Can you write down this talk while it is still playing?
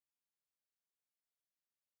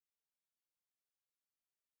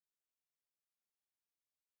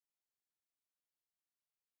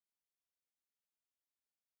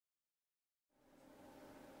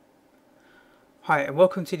Hi and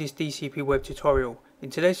welcome to this DCP web tutorial. In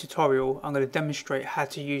today's tutorial I'm going to demonstrate how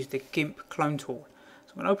to use the GIMP Clone Tool.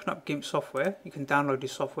 So I'm going to open up GIMP software. You can download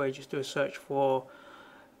this software, just do a search for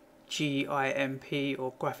GIMP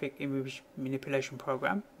or Graphic Image Manipulation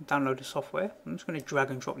Program. Download the software. I'm just going to drag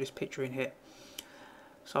and drop this picture in here.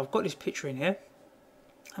 So I've got this picture in here,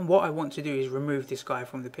 and what I want to do is remove this guy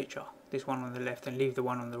from the picture, this one on the left, and leave the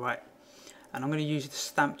one on the right. And I'm going to use the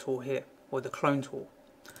stamp tool here, or the clone tool.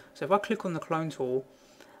 So if I click on the clone tool,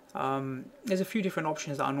 there's a few different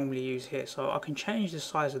options that I normally use here. So I can change the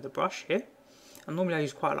size of the brush here, and normally I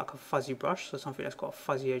use quite like a fuzzy brush, so something that's got a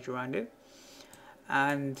fuzzy edge around it.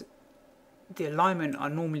 And the alignment, I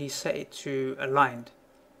normally set it to aligned.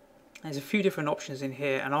 There's a few different options in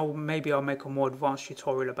here, and maybe I'll make a more advanced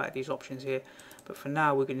tutorial about these options here, but for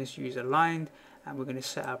now we're going to just use aligned, and we're going to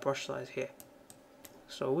set our brush size here.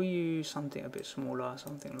 So we use something a bit smaller,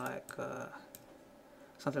 something like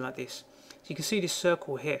this. So you can see this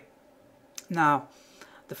circle here. Now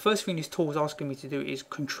the first thing this tool is asking me to do is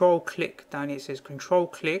control click. Down here it says control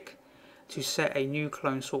click to set a new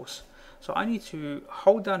clone source. So I need to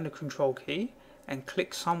hold down the control key and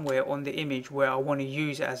click somewhere on the image where I want to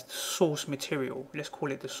use it as the source material. Let's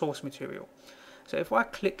call it the source material. So if I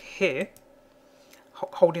click here,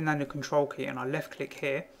 holding down the control key, and I left click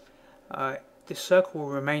here, the circle will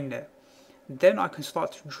remain there. Then I can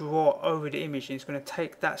start to draw over the image, and it's going to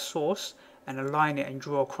take that source and align it and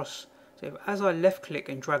draw across. So as I left click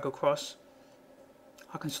and drag across,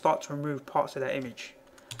 I can start to remove parts of that image.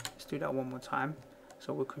 Let's do that one more time.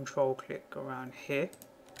 So we'll control click around here,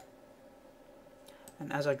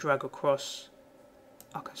 and as I drag across,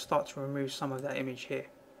 I can start to remove some of that image here.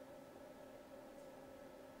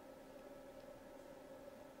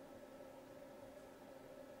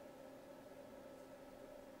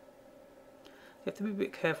 You have to be a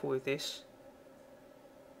bit careful with this.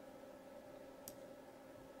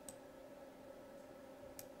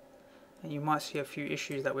 And you might see a few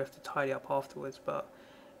issues that we have to tidy up afterwards, but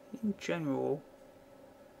in general,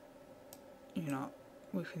 you know,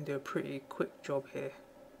 we can do a pretty quick job here.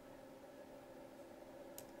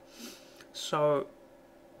 So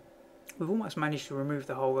we've almost managed to remove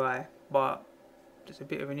the whole guy, but there's a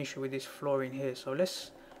bit of an issue with this floor in here. So let's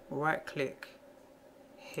right click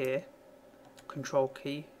here, control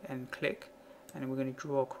key and click, and then we're going to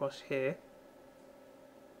draw across here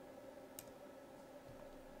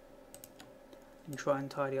and try and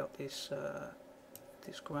tidy up this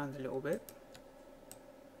this ground a little bit.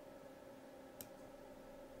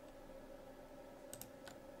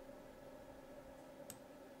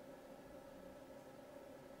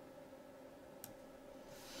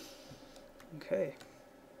 Okay,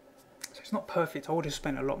 so it's not perfect. I would have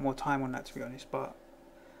spent a lot more time on that, to be honest, but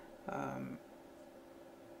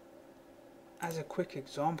as a quick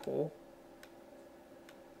example,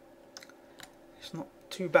 it's not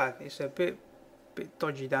too bad. It's a bit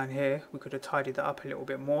dodgy down here. We could have tidied that up a little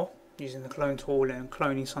bit more using the clone tool and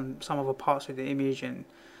cloning some other parts of the image and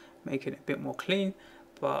making it a bit more clean,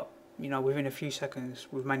 but you know, within a few seconds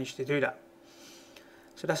we've managed to do that.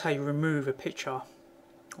 So that's how you remove a picture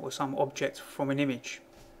or some object from an image.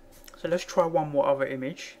 So let's try one more other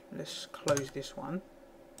image. Let's close this one.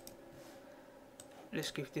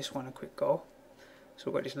 Let's give this one a quick go. So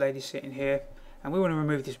we've got this lady sitting here, and we want to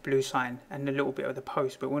remove this blue sign and a little bit of the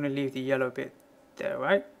post, but we want to leave the yellow bit there,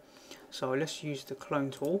 right? So let's use the clone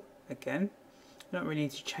tool again. You don't really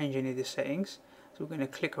need to change any of the settings. So we're going to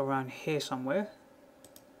click around here somewhere.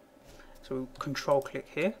 So we'll control click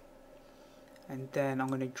here, and then I'm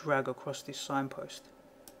going to drag across this signpost.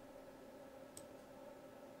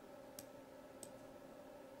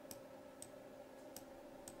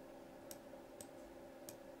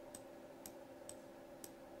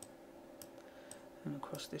 And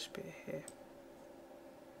across this bit here.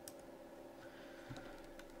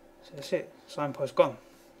 So that's it, signpost gone.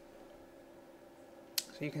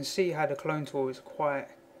 So you can see how the clone tool is quite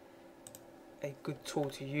a good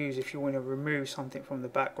tool to use if you want to remove something from the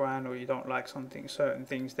background, or you don't like certain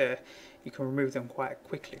things there. You can remove them quite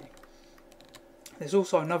quickly. There's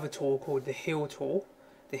also another tool called the heal tool,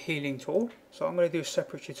 the healing tool. So I'm going to do a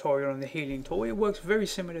separate tutorial on the healing tool. It works very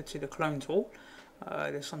similar to the clone tool.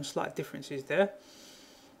 There's some slight differences there.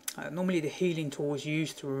 Normally the healing tool is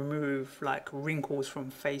used to remove like wrinkles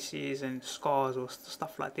from faces and scars or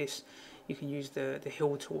stuff like this. You can use the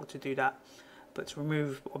heal tool to do that. But to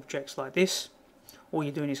remove objects like this, all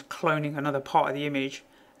you're doing is cloning another part of the image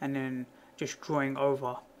and then just drawing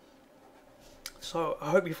over. So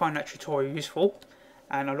I hope you find that tutorial useful,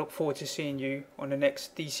 and I look forward to seeing you on the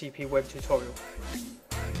next DCP web tutorial.